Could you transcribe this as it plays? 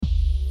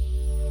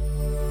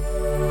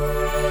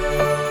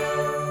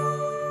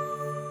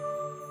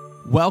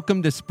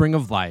Welcome to Spring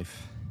of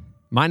Life.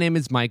 My name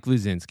is Mike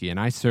Luzinski, and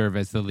I serve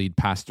as the lead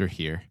pastor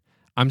here.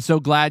 I'm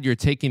so glad you're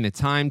taking the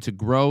time to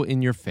grow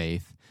in your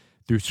faith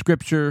through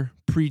scripture,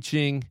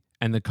 preaching,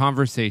 and the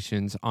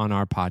conversations on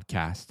our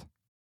podcast.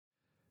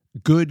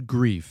 Good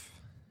Grief,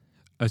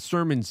 a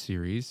sermon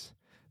series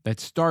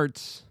that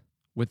starts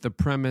with the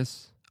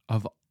premise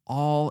of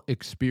all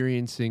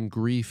experiencing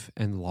grief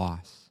and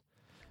loss.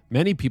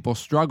 Many people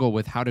struggle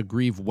with how to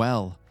grieve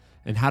well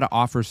and how to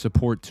offer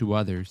support to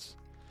others.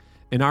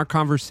 In our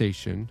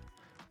conversation,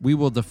 we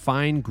will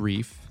define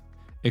grief,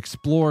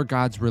 explore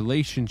God's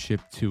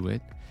relationship to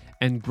it,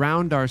 and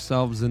ground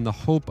ourselves in the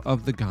hope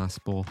of the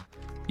gospel,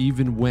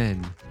 even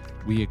when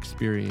we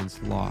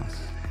experience loss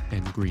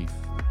and grief.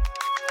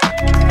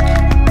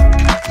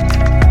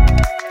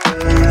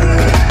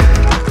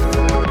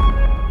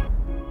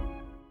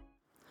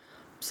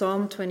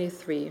 Psalm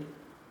 23.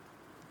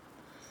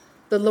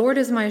 The Lord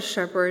is my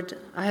shepherd,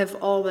 I have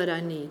all that I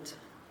need.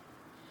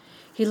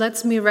 He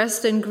lets me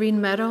rest in green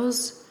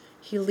meadows,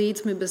 he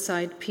leads me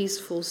beside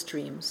peaceful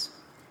streams.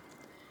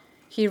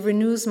 He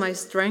renews my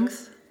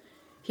strength,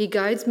 he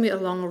guides me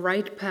along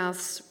right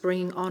paths,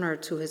 bringing honor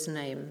to his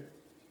name.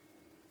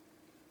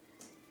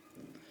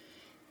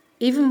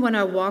 Even when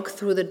I walk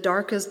through the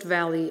darkest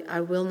valley,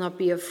 I will not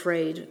be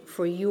afraid,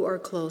 for you are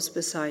close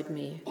beside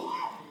me.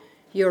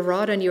 Your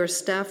rod and your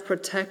staff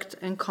protect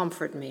and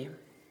comfort me.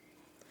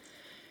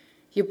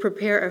 You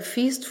prepare a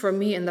feast for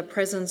me in the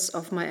presence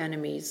of my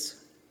enemies.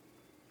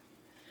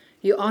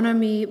 You honor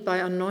me by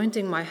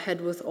anointing my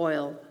head with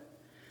oil.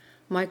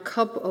 My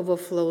cup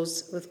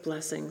overflows with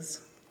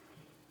blessings.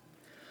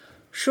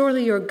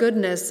 Surely your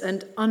goodness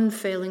and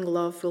unfailing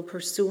love will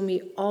pursue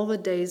me all the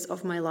days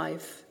of my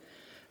life,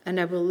 and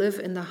I will live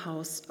in the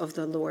house of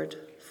the Lord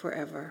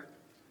forever.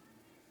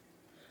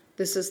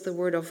 This is the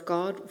word of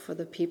God for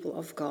the people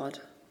of God.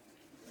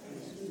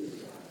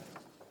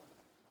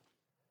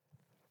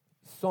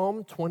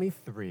 Psalm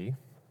 23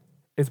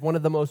 is one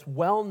of the most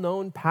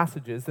well-known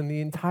passages in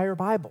the entire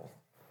Bible.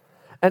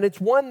 And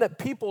it's one that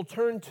people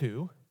turn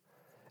to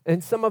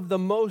in some of the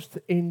most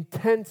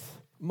intense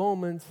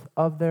moments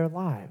of their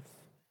lives.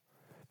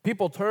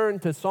 People turn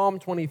to Psalm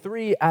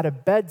 23 at a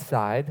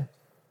bedside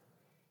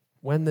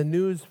when the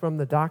news from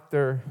the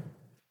doctor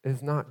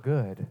is not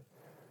good.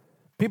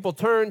 People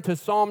turn to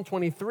Psalm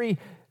 23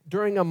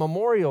 during a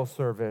memorial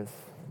service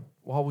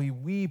while we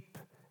weep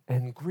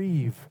and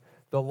grieve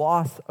the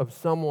loss of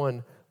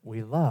someone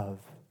we love.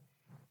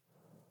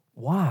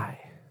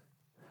 Why?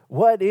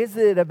 What is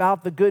it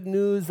about the good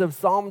news of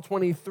Psalm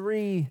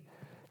 23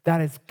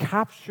 that has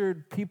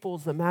captured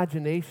people's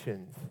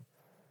imaginations,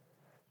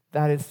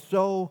 that is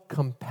so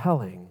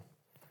compelling?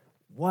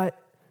 What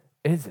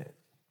is it?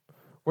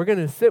 We're going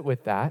to sit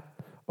with that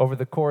over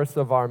the course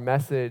of our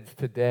message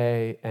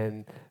today,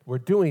 and we're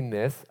doing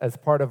this as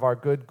part of our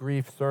Good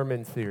Grief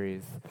sermon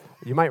series.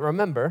 You might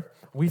remember,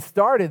 we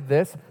started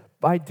this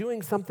by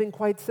doing something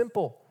quite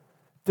simple,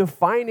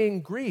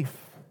 defining grief.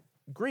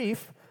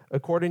 Grief,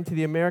 according to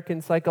the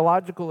American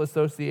Psychological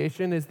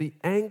Association, is the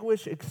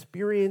anguish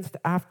experienced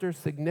after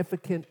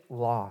significant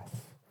loss.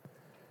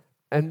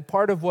 And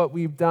part of what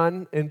we've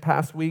done in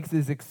past weeks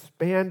is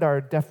expand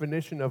our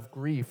definition of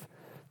grief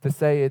to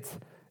say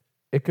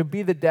it could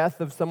be the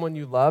death of someone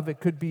you love. It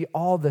could be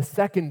all the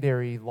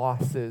secondary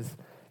losses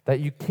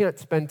that you can't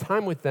spend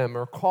time with them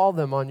or call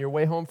them on your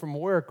way home from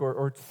work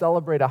or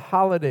celebrate a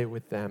holiday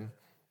with them.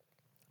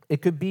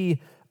 It could be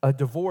a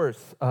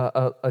divorce,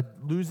 a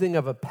losing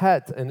of a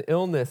pet, an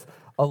illness,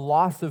 a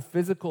loss of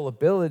physical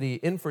ability,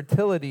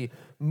 infertility,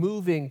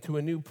 moving to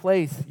a new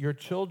place, your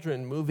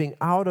children moving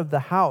out of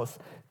the house.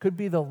 Could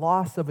be the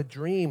loss of a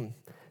dream.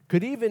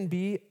 Could even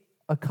be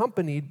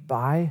accompanied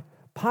by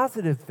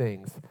positive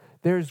things.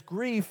 There's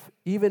grief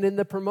even in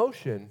the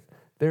promotion.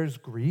 There's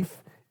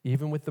grief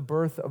even with the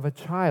birth of a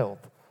child.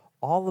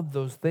 All of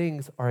those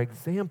things are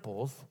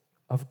examples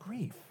of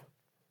grief.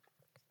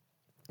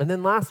 And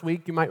then last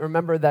week, you might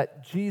remember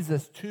that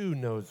Jesus too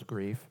knows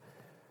grief.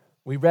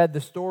 We read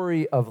the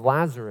story of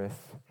Lazarus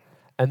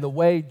and the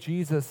way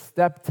Jesus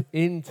stepped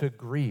into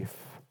grief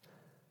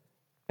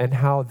and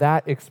how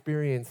that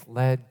experience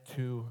led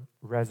to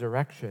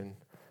resurrection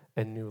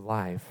and new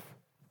life.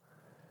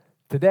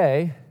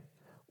 Today,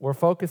 we're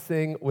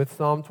focusing with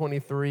Psalm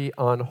 23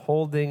 on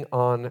holding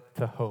on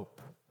to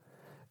hope.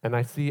 And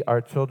I see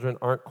our children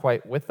aren't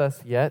quite with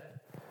us yet,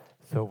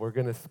 so we're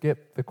going to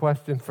skip the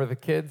question for the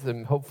kids,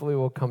 and hopefully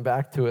we'll come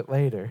back to it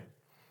later.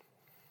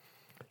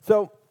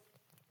 So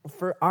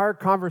for our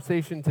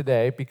conversation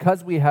today,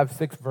 because we have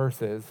 6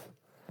 verses,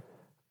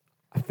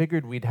 I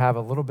figured we'd have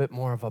a little bit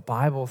more of a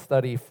Bible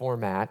study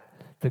format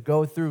to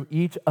go through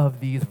each of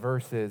these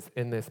verses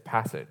in this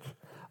passage.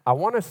 I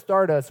want to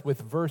start us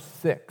with verse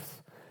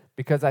 6,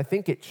 because I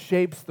think it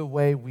shapes the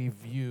way we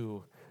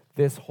view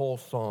this whole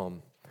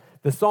psalm.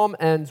 The psalm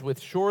ends with,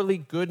 "Surely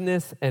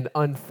goodness and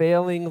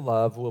unfailing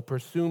love will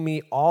pursue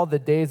me all the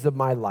days of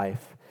my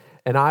life,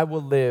 and I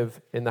will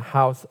live in the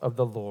house of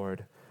the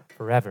Lord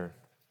forever."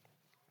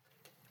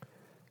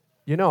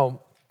 You know,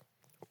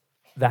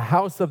 the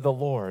house of the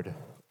Lord,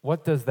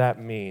 what does that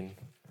mean?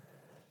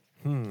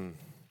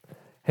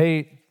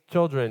 Hey,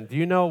 children, do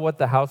you know what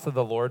the house of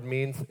the Lord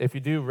means? If you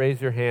do, raise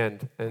your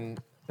hand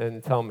and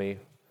tell me.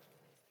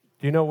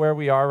 Do you know where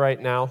we are right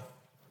now?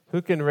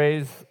 Who can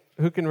raise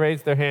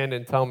their hand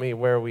and tell me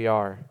where we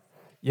are?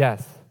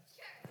 Yes.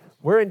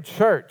 We're in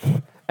church,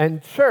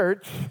 and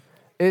church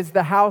is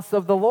the house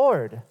of the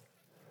Lord.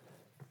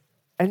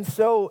 And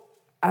so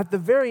at the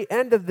very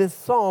end of this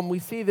psalm, we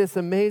see this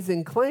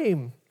amazing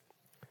claim.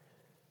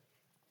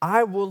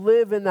 I will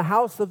live in the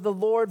house of the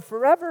Lord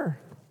forever.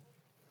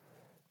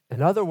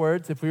 In other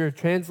words, if we were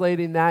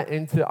translating that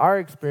into our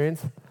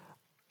experience,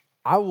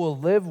 I will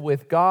live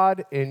with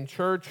God in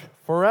church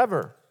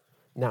forever.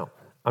 Now,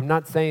 I'm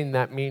not saying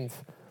that means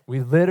we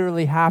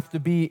literally have to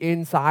be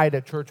inside a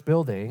church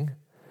building,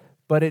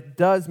 but it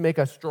does make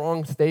a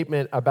strong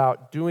statement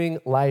about doing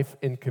life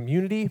in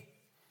community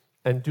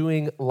and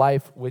doing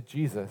life with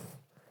Jesus.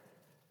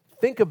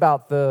 Think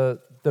about the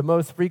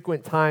most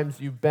frequent times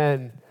you've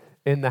been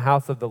in the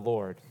house of the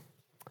Lord.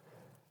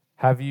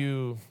 Have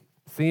you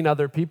seen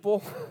other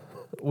people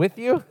with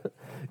you?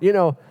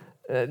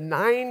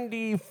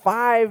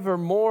 95 or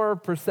more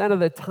 % of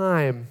the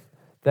time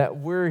that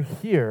we're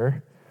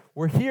here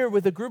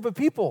with a group of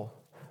people.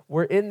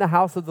 We're in the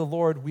house of the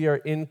Lord. We are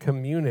in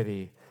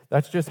community.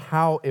 That's just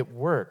how it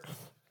works.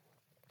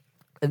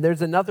 And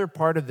there's another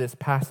part of this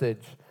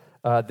passage,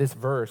 this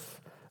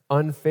verse,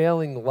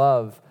 unfailing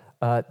love.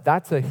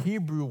 That's a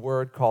Hebrew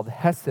word called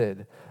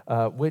hesed,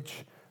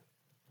 which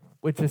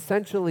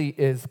essentially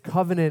is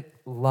covenant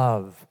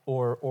love,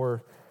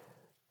 or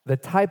the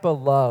type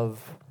of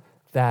love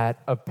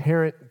that a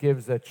parent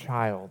gives a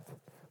child,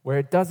 where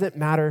it doesn't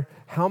matter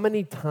how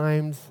many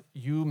times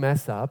you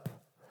mess up,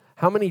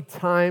 how many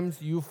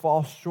times you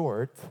fall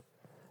short,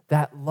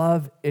 that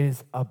love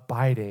is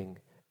abiding,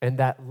 and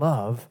that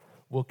love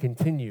will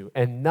continue,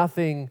 and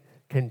nothing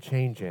can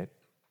change it.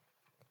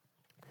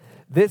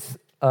 This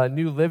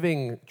New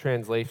Living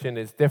Translation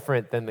is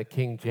different than the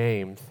King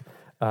James.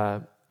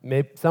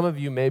 Some of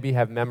you maybe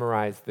have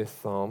memorized this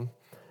psalm,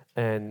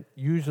 and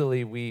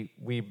usually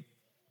we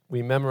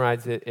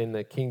memorize it in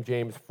the King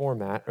James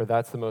format, or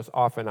that's the most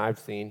often I've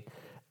seen,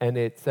 and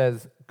it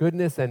says,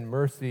 goodness and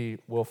mercy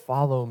will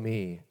follow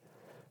me.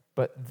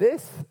 But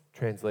this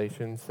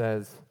translation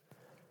says,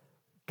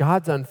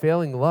 God's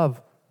unfailing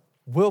love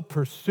will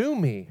pursue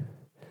me.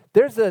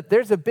 There's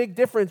a big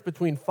difference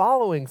between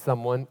following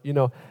someone,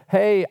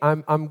 hey,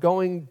 I'm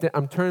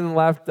turning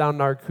left down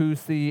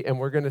Narcoossee, and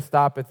we're going to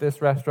stop at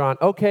this restaurant.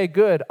 Okay,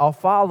 good, I'll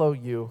follow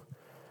you.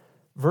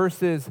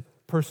 Versus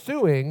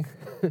pursuing,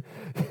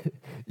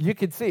 you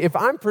could see, if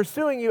I'm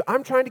pursuing you,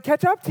 I'm trying to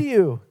catch up to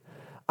you.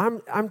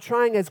 I'm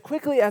trying as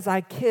quickly as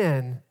I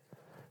can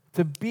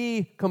to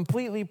be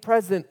completely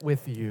present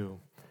with you.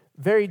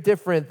 Very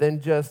different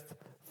than just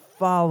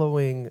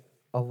following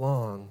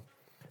along.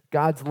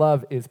 God's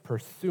love is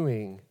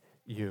pursuing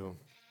you.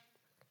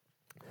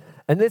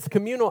 And this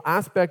communal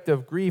aspect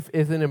of grief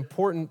is an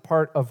important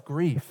part of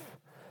grief.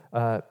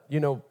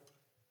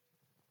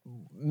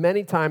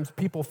 Many times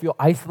people feel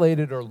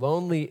isolated or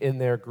lonely in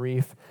their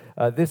grief.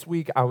 This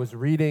week I was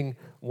reading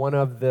one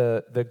of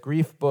the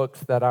grief books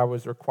that I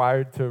was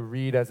required to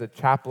read as a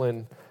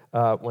chaplain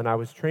when I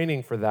was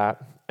training for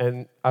that.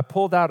 And I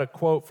pulled out a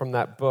quote from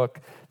that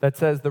book that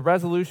says, the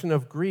resolution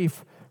of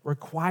grief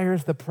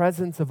requires the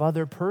presence of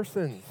other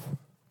persons.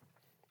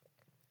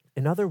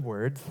 In other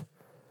words,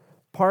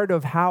 part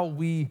of how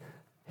we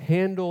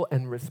handle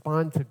and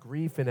respond to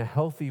grief in a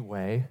healthy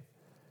way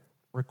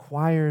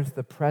requires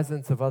the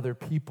presence of other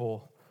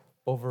people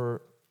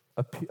over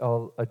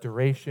a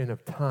duration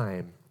of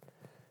time.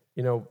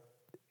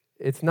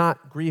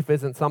 Grief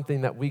isn't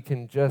something that we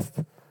can just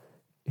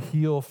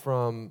heal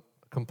from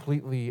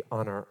completely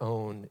on our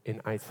own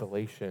in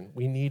isolation.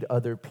 We need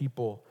other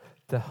people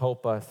to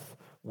help us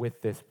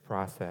with this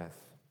process.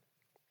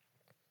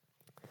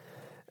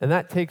 And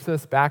that takes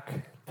us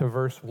back to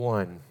verse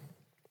 1.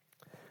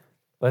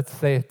 Let's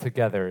say it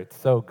together. It's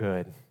so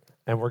good.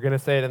 And we're going to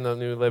say it in the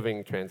New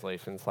Living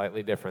Translation,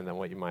 slightly different than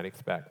what you might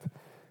expect. Can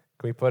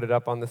we put it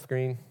up on the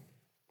screen?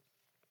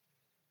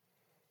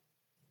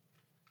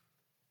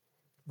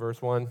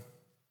 Verse 1.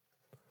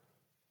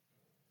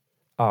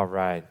 All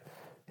right.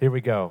 Here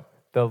we go.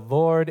 The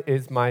Lord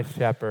is my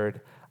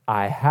shepherd.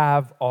 I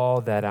have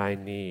all that I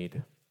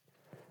need.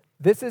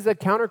 This is a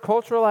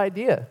countercultural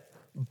idea.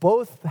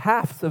 Both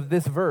halves of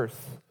this verse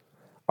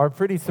are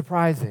pretty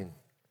surprising.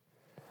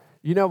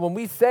 When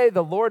we say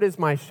the Lord is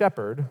my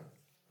shepherd,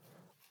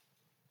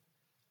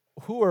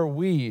 who are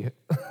we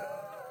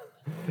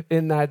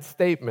in that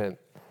statement?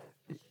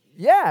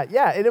 Yeah,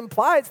 it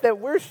implies that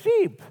we're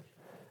sheep.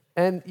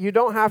 And you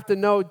don't have to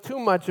know too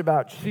much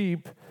about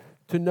sheep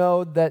to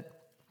know that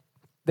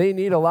they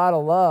need a lot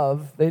of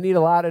love, they need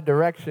a lot of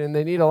direction,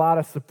 they need a lot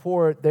of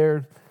support.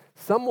 They're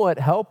somewhat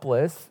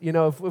helpless.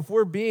 If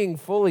we're being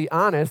fully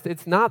honest,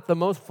 it's not the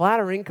most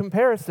flattering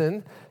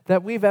comparison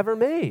that we've ever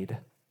made.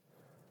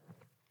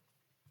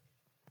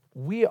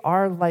 We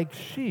are like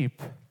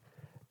sheep,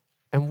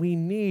 and we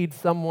need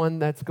someone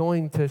that's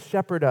going to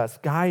shepherd us,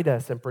 guide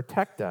us, and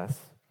protect us.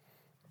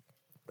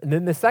 And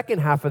then the second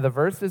half of the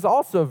verse is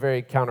also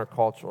very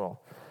countercultural.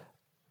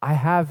 I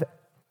have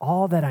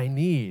all that I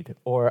need,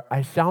 or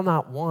I shall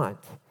not want.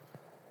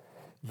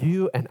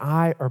 You and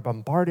I are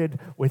bombarded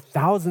with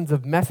thousands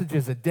of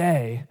messages a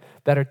day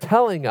that are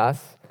telling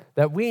us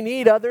that we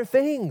need other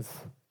things,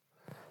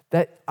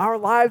 that our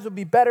lives would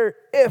be better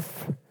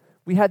if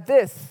we had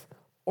this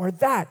or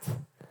that.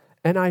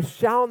 And I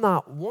shall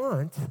not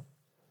want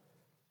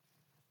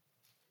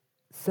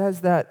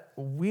says that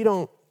we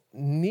don't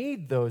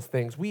need those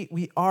things.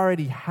 We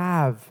already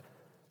have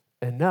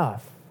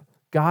enough.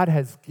 God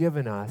has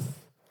given us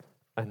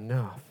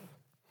enough.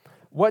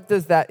 What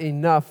does that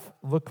enough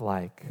look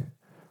like?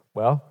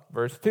 Well,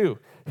 verse 2,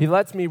 he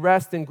lets me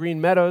rest in green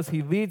meadows.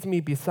 He leads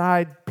me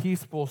beside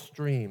peaceful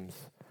streams.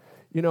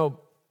 You know,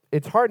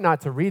 it's hard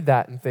not to read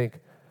that and think,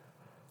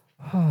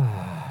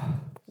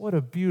 what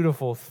a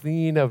beautiful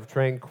scene of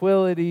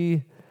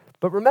tranquility.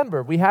 But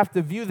remember, we have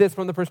to view this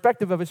from the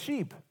perspective of a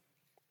sheep.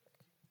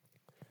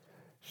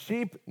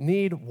 Sheep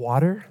need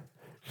water.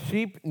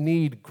 Sheep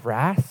need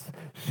grass.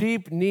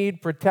 Sheep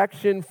need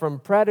protection from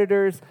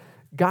predators.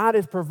 God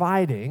is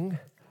providing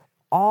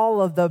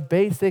all of the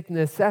basic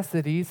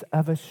necessities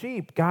of a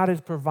sheep. God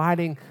is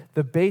providing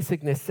the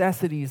basic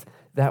necessities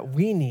that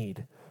we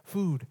need: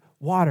 food,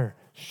 water,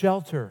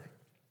 shelter,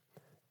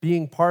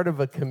 being part of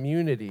a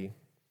community.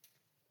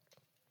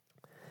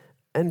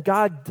 And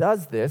God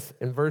does this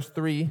in verse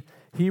 3.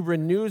 He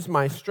renews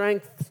my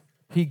strength.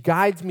 He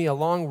guides me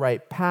along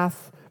right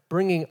paths,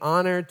 bringing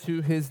honor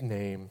to his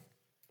name.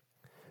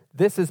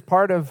 This is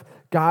part of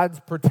God's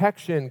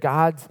protection,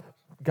 God's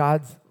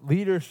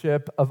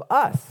leadership of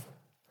us.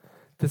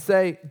 To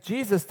say,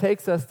 Jesus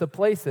takes us to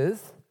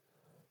places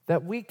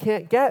that we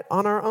can't get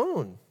on our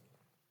own.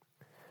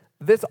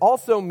 This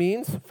also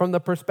means, from the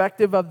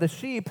perspective of the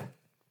sheep,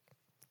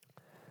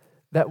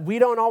 that we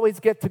don't always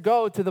get to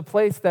go to the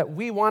place that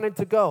we wanted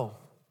to go.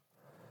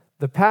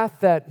 The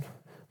path that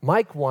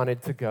Mike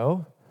wanted to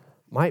go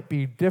might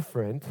be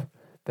different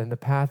than the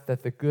path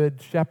that the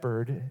good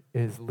shepherd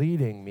is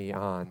leading me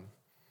on.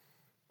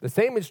 The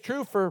same is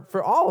true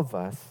for all of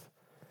us.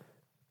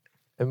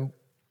 And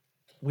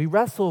we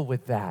wrestle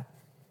with that.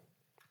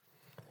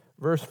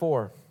 Verse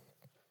 4.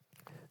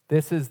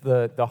 This is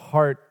the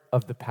heart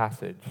of the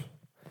passage.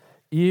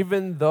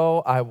 Even though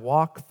I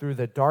walk through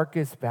the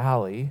darkest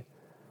valley,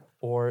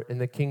 or in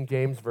the King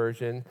James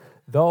Version,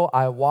 though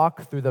I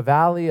walk through the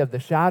valley of the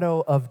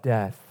shadow of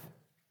death,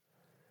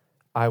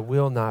 I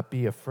will not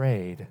be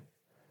afraid.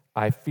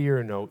 I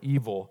fear no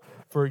evil,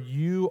 for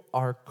you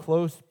are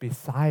close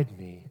beside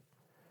me.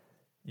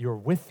 You're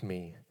with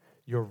me.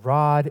 Your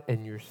rod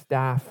and your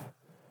staff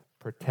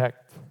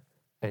protect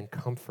and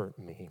comfort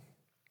me.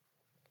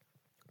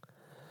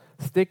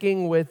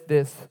 Sticking with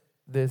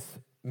this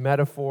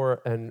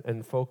metaphor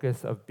and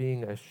focus of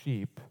being a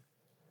sheep,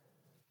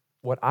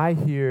 what I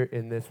hear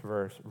in this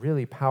verse,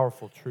 really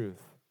powerful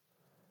truth.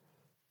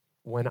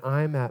 When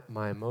I'm at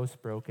my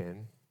most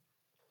broken,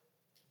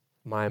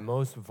 my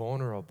most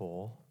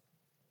vulnerable,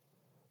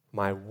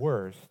 my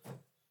worst,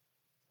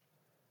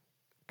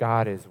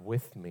 God is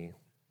with me.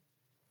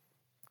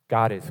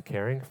 God is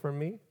caring for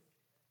me.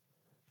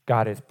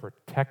 God is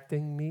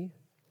protecting me.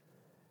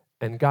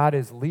 And God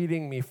is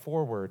leading me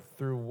forward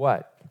through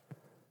what?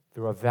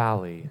 Through a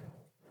valley.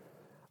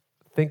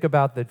 Think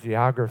about the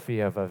geography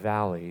of a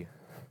valley.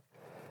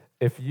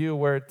 If you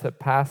were to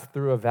pass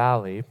through a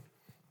valley,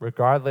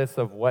 regardless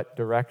of what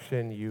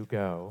direction you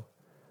go,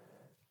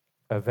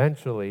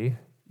 eventually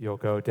you'll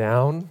go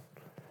down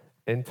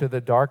into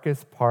the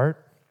darkest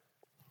part,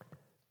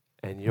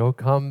 and you'll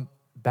come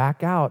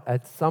back out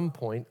at some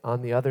point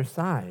on the other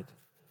side.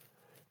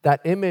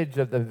 That image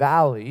of the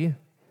valley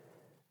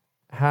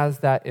has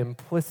that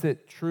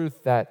implicit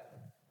truth that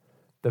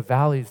the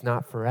valley's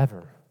not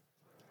forever.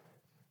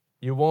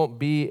 You won't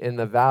be in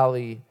the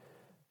valley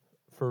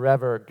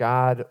forever.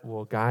 God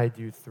will guide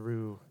you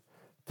through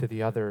to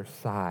the other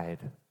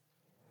side.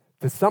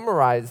 To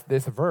summarize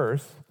this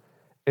verse,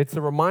 it's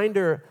a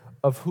reminder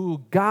of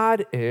who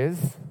God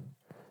is,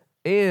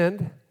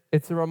 and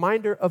it's a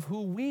reminder of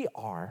who we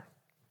are.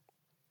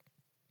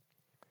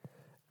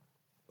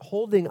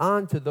 Holding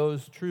on to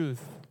those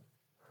truths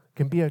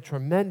can be a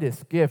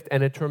tremendous gift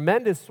and a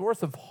tremendous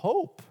source of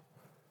hope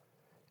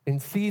in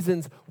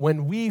seasons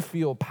when we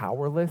feel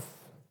powerless,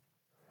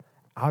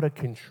 out of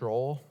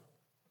control,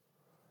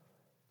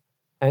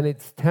 and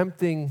it's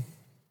tempting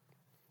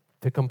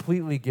to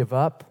completely give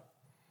up,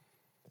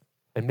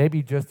 and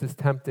maybe just as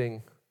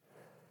tempting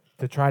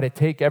to try to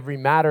take every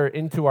matter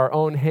into our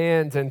own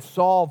hands and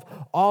solve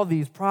all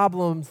these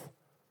problems,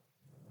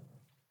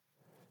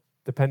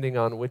 depending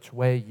on which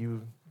way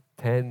you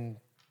tend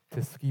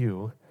to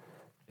skew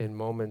in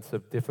moments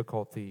of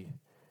difficulty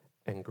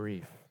and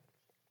grief.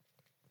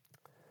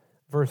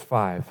 Verse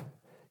 5,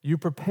 you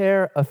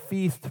prepare a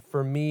feast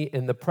for me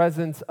in the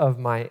presence of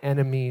my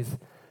enemies.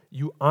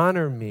 You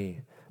honor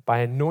me by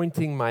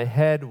anointing my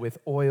head with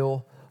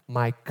oil.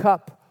 My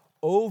cup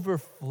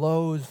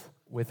overflows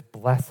with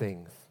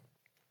blessings.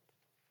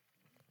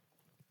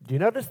 Do you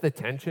notice the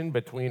tension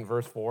between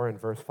verse 4 and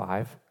verse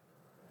 5?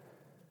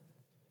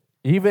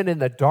 Even in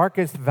the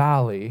darkest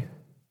valley,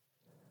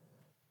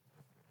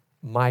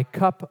 my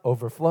cup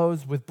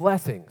overflows with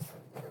blessings.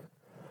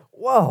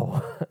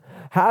 Whoa,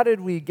 how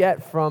did we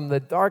get from the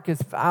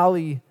darkest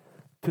valley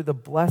to the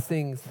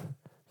blessings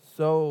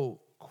so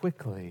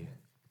quickly?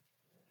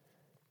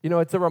 You know,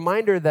 it's a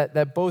reminder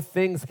that both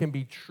things can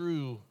be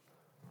true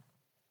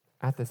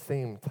at the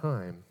same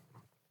time.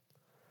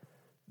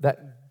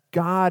 That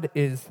God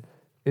is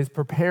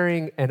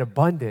preparing an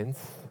abundance.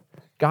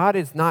 God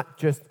is not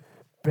just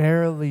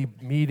barely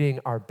meeting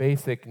our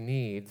basic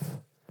needs.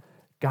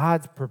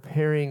 God's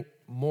preparing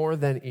more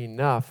than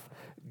enough.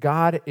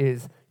 God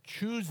is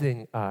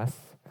choosing us.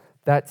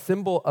 That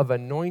symbol of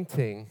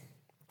anointing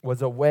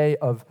was a way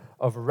of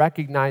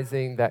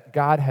recognizing that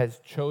God has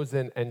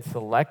chosen and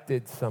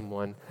selected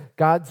someone.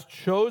 God's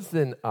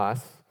chosen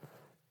us,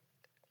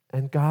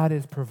 and God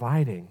is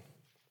providing.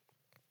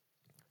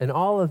 And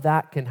all of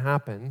that can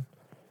happen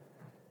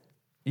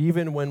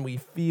even when we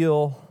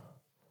feel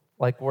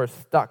like we're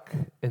stuck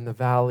in the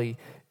valley,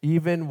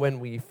 even when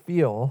we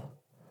feel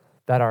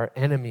that our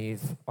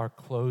enemies are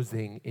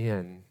closing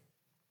in.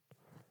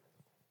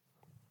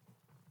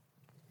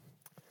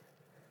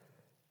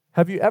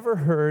 Have you ever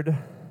heard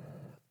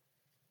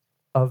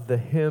of the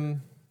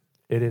hymn,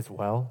 "It Is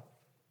Well"?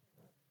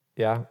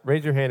 Yeah,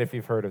 raise your hand if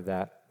you've heard of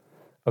that.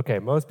 Okay,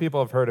 most people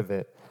have heard of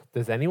it.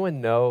 Does anyone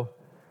know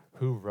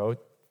who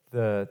wrote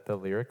the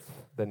lyrics,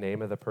 the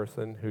name of the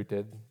person who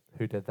did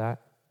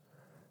that?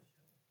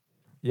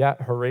 Yeah,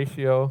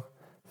 Horatio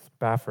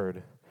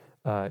Spafford.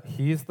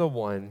 He's the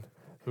one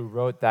who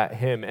wrote that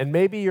hymn. And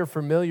maybe you're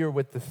familiar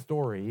with the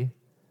story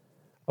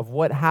of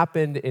what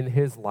happened in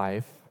his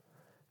life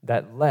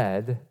that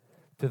led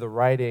to the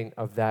writing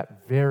of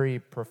that very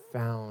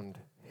profound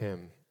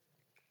hymn.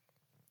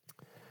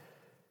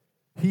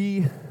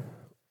 He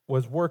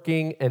was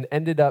working and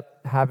ended up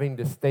having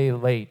to stay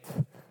late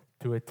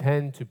to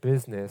attend to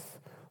business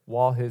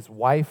while his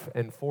wife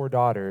and 4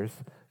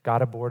 daughters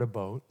got aboard a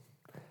boat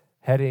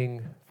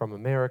heading from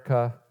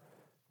America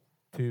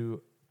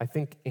to, I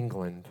think,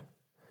 England.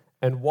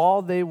 And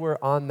while they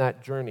were on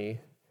that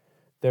journey,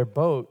 their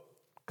boat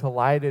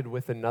collided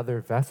with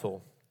another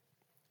vessel,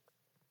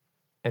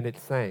 and it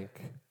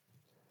sank.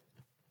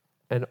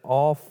 And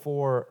all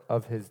 4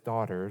 of his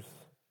daughters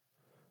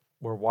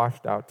were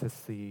washed out to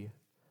sea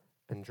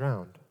and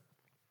drowned.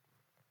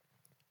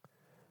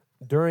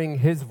 During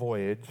his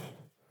voyage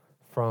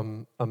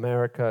from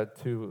America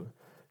to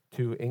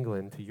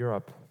England, to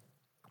Europe,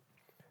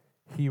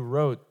 he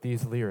wrote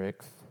these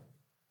lyrics.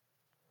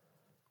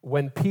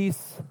 "When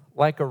peace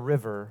like a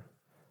river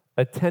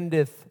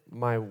attendeth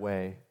my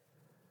way,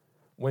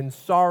 when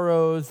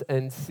sorrows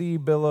and sea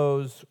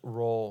billows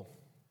roll,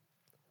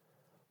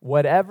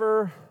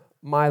 whatever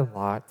my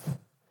lot,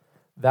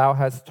 thou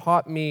hast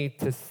taught me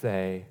to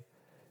say,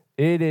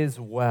 it is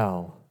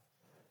well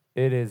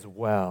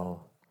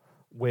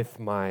with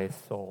my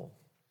soul."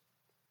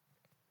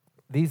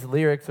 These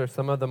lyrics are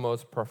some of the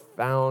most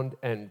profound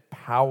and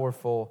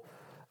powerful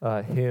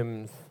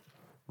hymns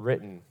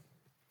written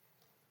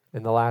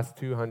in the last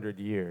 200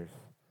 years.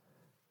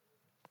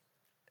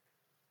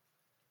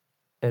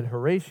 And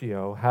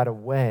Horatio had a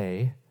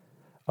way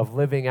of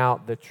living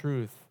out the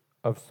truth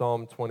of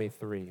Psalm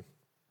 23.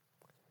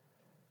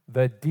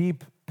 The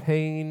deep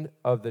pain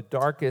of the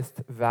darkest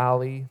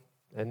valley,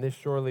 and this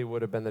surely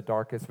would have been the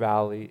darkest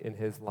valley in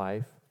his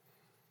life,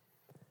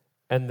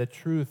 and the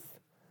truth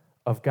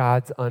of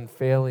God's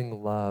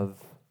unfailing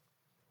love,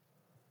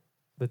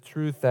 the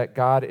truth that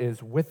God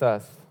is with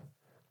us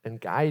and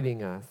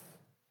guiding us,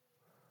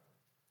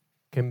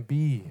 can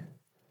be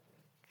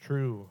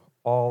true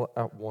all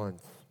at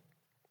once.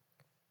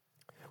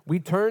 We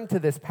turn to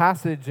this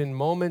passage in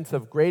moments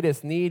of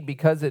greatest need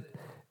because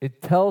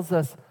it tells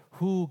us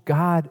who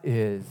God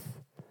is,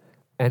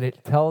 and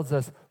it tells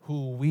us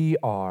who we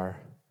are,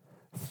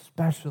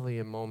 especially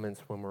in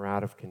moments when we're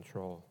out of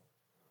control.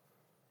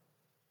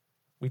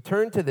 We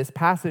turn to this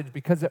passage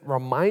because it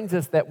reminds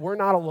us that we're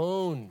not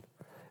alone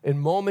in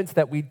moments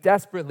that we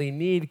desperately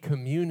need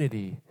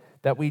community,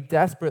 that we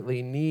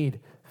desperately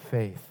need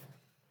faith.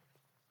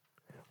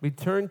 We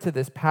turn to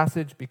this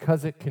passage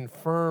because it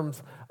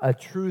confirms a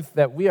truth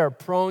that we are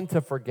prone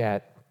to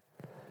forget,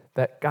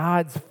 that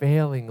God's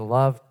failing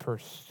love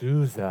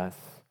pursues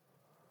us.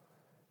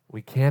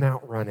 We can't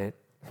outrun it.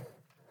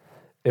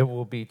 It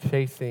will be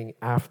chasing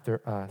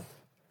after us.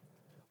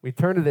 We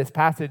turn to this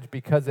passage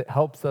because it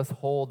helps us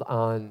hold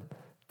on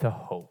to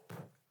hope,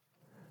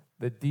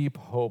 the deep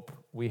hope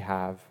we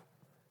have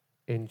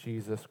in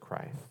Jesus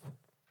Christ.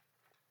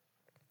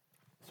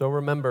 So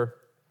remember,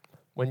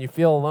 when you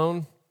feel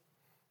alone,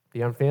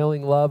 the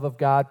unfailing love of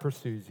God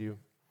pursues you.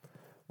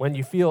 When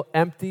you feel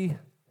empty,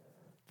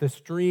 the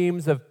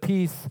streams of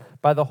peace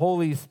by the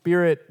Holy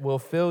Spirit will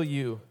fill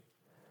you.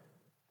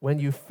 When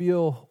you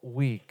feel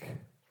weak,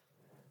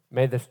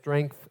 may the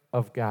strength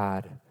of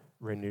God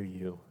renew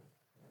you,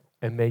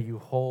 and may you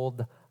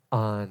hold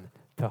on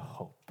to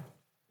hope.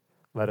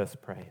 Let us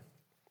pray.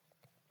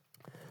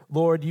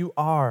 Lord, you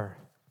are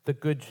the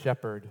good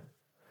shepherd.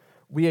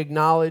 We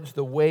acknowledge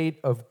the weight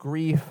of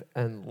grief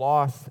and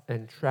loss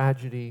and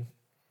tragedy.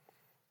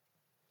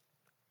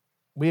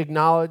 We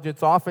acknowledge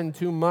it's often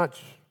too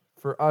much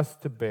for us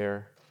to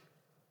bear.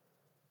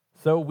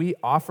 So we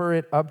offer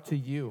it up to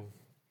you,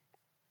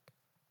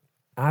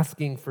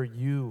 asking for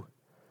you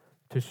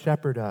to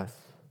shepherd us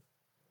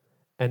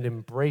and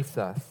embrace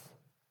us.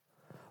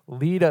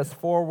 Lead us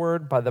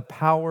forward by the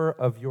power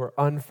of your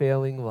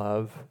unfailing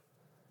love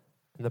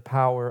and the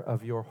power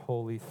of your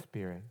Holy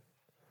Spirit.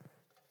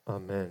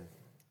 Amen.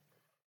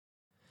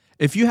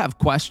 If you have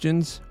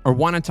questions or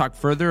want to talk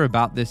further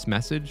about this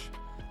message,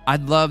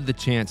 I'd love the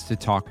chance to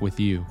talk with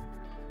you.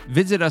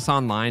 Visit us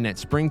online at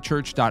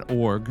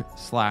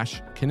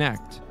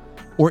springchurch.org/connect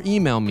or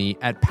email me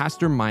at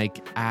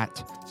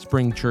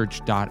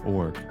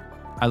pastormike@springchurch.org.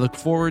 I look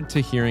forward to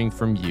hearing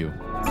from you.